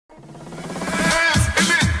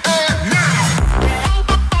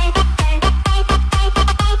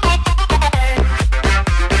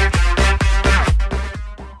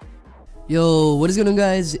Yo, what is going on,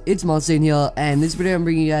 guys? It's MasterOv here, and this video I'm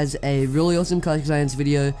bringing you guys a really awesome Clash of Clans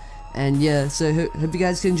video. And yeah, so hope you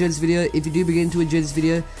guys can enjoy this video. If you do begin to enjoy this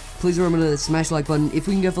video, please remember to smash the like button. If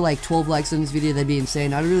we can go for like 12 likes on this video, that'd be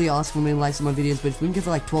insane. I don't really ask for many likes on my videos, but if we can go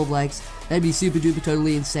for like 12 likes, that'd be super duper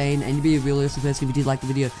totally insane, and you'd be a really awesome person if you did like the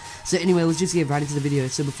video. So anyway, let's just get right into the video.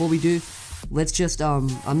 So before we do, let's just I'm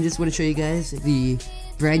just want to show you guys the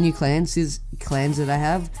brand new clans that I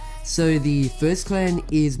have. So the first clan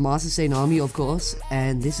is MasterOv Army, of course,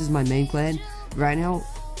 and this is my main clan. Right now,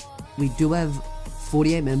 we do have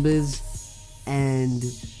 48 members, and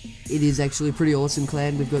it is actually a pretty awesome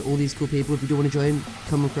clan. We've got all these cool people. If you do want to join,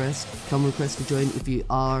 come request to join if you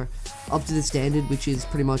are up to the standard, which is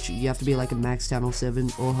pretty much you have to be like a max Channel 7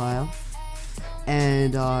 or higher.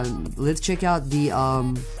 And let's check out the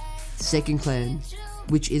second clan,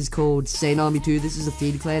 which is called Saint Army 2. This is a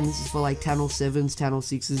feed clan. This is for like Channel 7s, Channel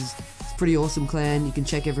 6s. It's a pretty awesome clan. You can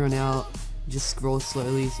check everyone out. Just scroll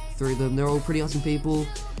slowly through them. They're all pretty awesome people.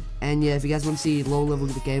 And yeah, if you guys want to see low level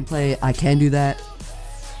of the gameplay, I can do that,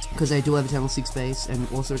 because I do have a Channel 6 base and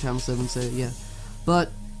also a Channel 7, so yeah.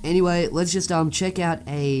 But anyway, let's just check out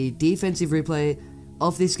a defensive replay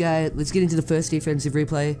of this guy. Let's get into the first defensive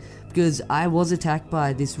replay, because I was attacked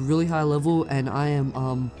by this really high level, and I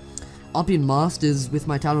am up in Masters with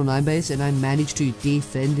my Channel 9 base, and I managed to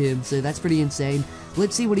defend him, so that's pretty insane.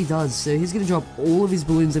 Let's see what he does. So he's gonna drop all of his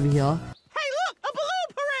balloons over here.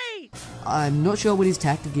 I'm not sure what his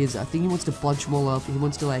tactic is. I think he wants to bunch them all up. He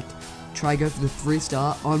wants to like try go for the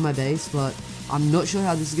 3-star on my base, but I'm not sure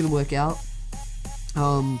how this is gonna work out.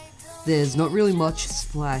 There's not really much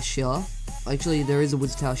splash here. Actually, there is a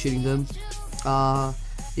woods tower shooting them.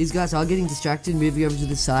 These guys are getting distracted, moving over to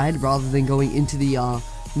the side rather than going into the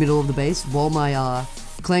middle of the base, while my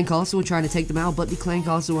clan castle are trying to take them out, but the clan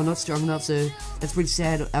castle are not strong enough, so that's pretty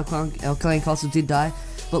sad. Our clan castle did die.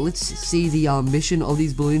 But let's see the mission of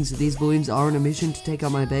these balloons. These balloons are on a mission to take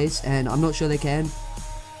out my base, and I'm not sure they can.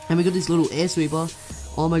 And we got this little air sweeper.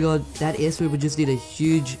 Oh my god, that air sweeper just did a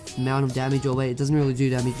huge amount of damage. Oh wait, it doesn't really do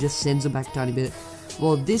damage, it just sends them back a tiny bit.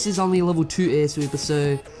 Well, this is only a level 2 air sweeper,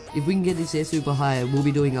 so if we can get this air sweeper higher, we'll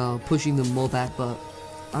be doing pushing them more back. But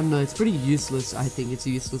I don't know, it's pretty useless. I think it's a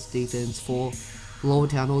useless defense for lower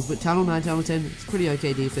town halls, but Channel 9, Channel 10, it's pretty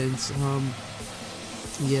okay defense.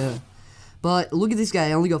 Yeah. But look at this guy,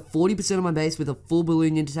 I only got 40% of my base with a full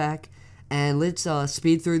balloon attack. And let's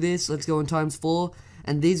speed through this. Let's go on ×4.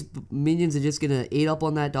 And these minions are just gonna eat up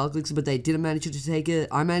on that Dark Elixir, but they didn't manage to take it.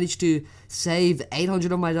 I managed to save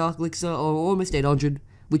 800 of my Dark Elixir, or almost 800,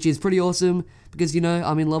 which is pretty awesome, because, you know,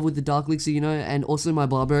 I'm in love with the Dark Elixir, you know, and also my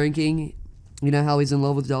Barbarian King. You know how he's in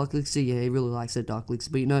love with Dark Elixir? Yeah, he really likes that Dark Elixir,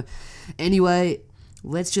 but you know. Anyway,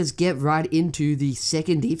 let's just get right into the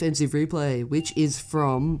second defensive replay, which is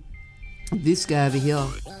from this guy over here,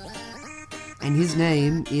 and his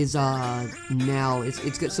name is Now.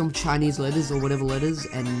 It's got some Chinese letters or whatever letters,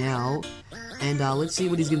 and Now. And let's see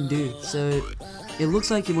what he's gonna do. So it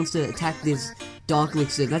looks like he wants to attack this Dark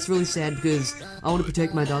Elixir. That's really sad, because I want to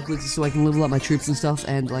protect my Dark Elixir so I can level up my troops and stuff,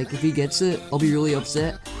 and like if he gets it, I'll be really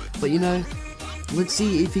upset. But you know, let's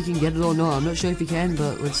see if he can get it or not. I'm not sure if he can,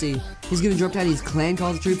 but let's see. He's gonna drop down his clan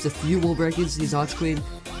castle troops, a few wall breakers, his Archqueen.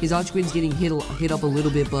 His Archqueen's getting hit up a little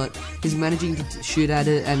bit, but he's managing to shoot at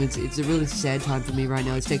it, and it's a really sad time for me right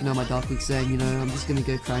now. He's taking out my Dark Elixir, and you know, I'm just gonna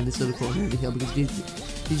go cry in this little corner over here, because he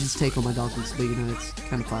just take on my Dark Elixir, but you know, it's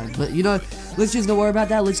kind of fine. But you know, let's just not worry about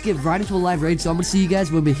that. Let's get right into a live raid. So I'm gonna see you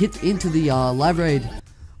guys when we hit into the live raid.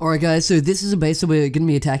 Alright guys, so this is a base that we're going to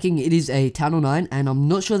be attacking. It is a Channel 9, and I'm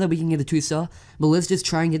not sure that we can get a 2-star, but let's just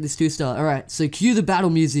try and get this 2-star. Alright, so cue the battle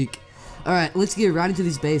music. Alright, let's get right into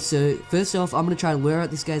this base. So first off, I'm going to try to lure out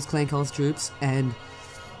this guy's clan castle troops, and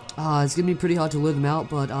it's going to be pretty hard to lure them out,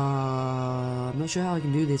 but I'm not sure how I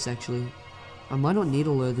can do this actually. I might not need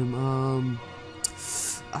to lure them.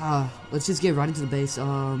 Let's just get right into the base.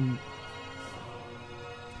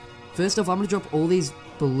 First off, I'm going to drop all these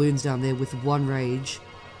balloons down there with one rage.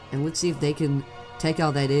 And let's see if they can take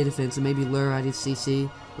out that air defense and maybe lure out his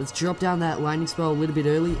CC. Let's drop down that lightning spell a little bit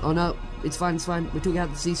early. Oh no, it's fine, it's fine. We took out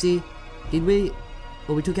the CC. Did we?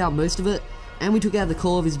 Well, we took out most of it. And we took out the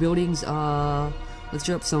core of his buildings. Let's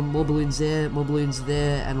drop some more balloons there,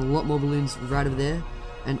 and a lot more balloons right over there.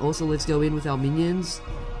 And also let's go in with our minions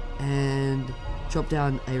and drop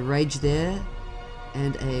down a rage there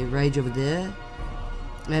and a rage over there.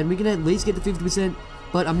 And we can at least get to 50%.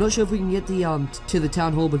 But I'm not sure if we can get the to the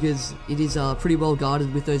town hall because it is pretty well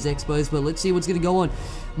guarded with those expos. But let's see what's gonna go on.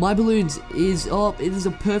 My balloons is up. It is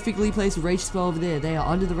a perfectly placed rage spell over there. They are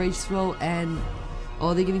under the rage spell and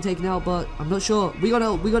they're getting taken out. But I'm not sure. We got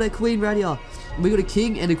a queen right here. We got a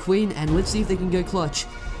king and a queen, and let's see if they can go clutch.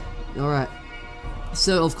 All right.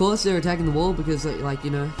 So of course they're attacking the wall because like,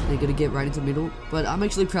 you know, they're gonna get right into the middle. But I'm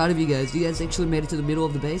actually proud of you guys. You guys actually made it to the middle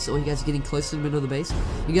of the base, or you guys are getting close to the middle of the base.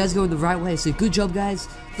 You guys going the right way, so good job guys.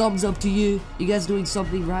 Thumbs up to you. You guys doing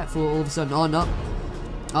something right for all of a sudden. Oh no,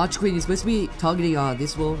 Archer Queen, you're supposed to be targeting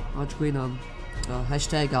this wall. Archer Queen,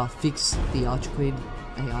 hashtag fix the Archer Queen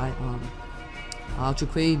AI. Archer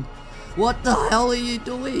Queen, what the hell are you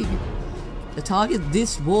doing? Target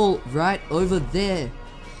this wall right over there.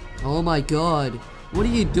 Oh my god. What are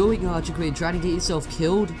you doing, Archer Queen? Trying to get yourself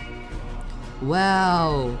killed?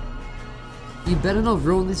 Wow. You better not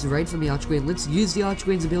ruin this raid for me, Archer Queen. Let's use the Archer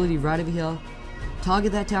Queen's ability right over here.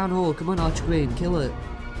 Target that town hall. Come on, Archer Queen. Kill it.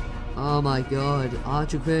 Oh my god.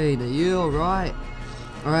 Archer Queen, are you alright?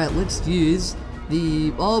 Alright, let's use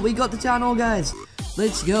the... Oh, we got the town hall, guys.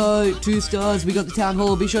 Let's go. 2 stars. We got the town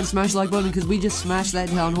hall. Be sure to smash the like button because we just smashed that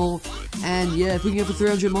town hall. And yeah, if we can get for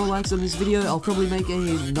 300 more likes on this video, I'll probably make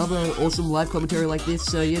another awesome live commentary like this.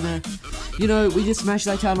 So you know, we just smashed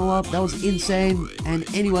that town hall up. That was insane. And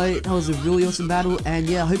anyway, that was a really awesome battle. And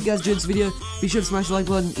yeah, I hope you guys enjoyed this video. Be sure to smash the like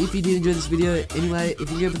button if you did enjoy this video. Anyway, if you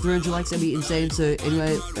can get for 300 likes, that'd be insane. So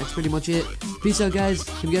anyway, that's pretty much it. Peace out, guys.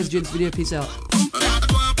 Hope you guys enjoyed this video. Peace out.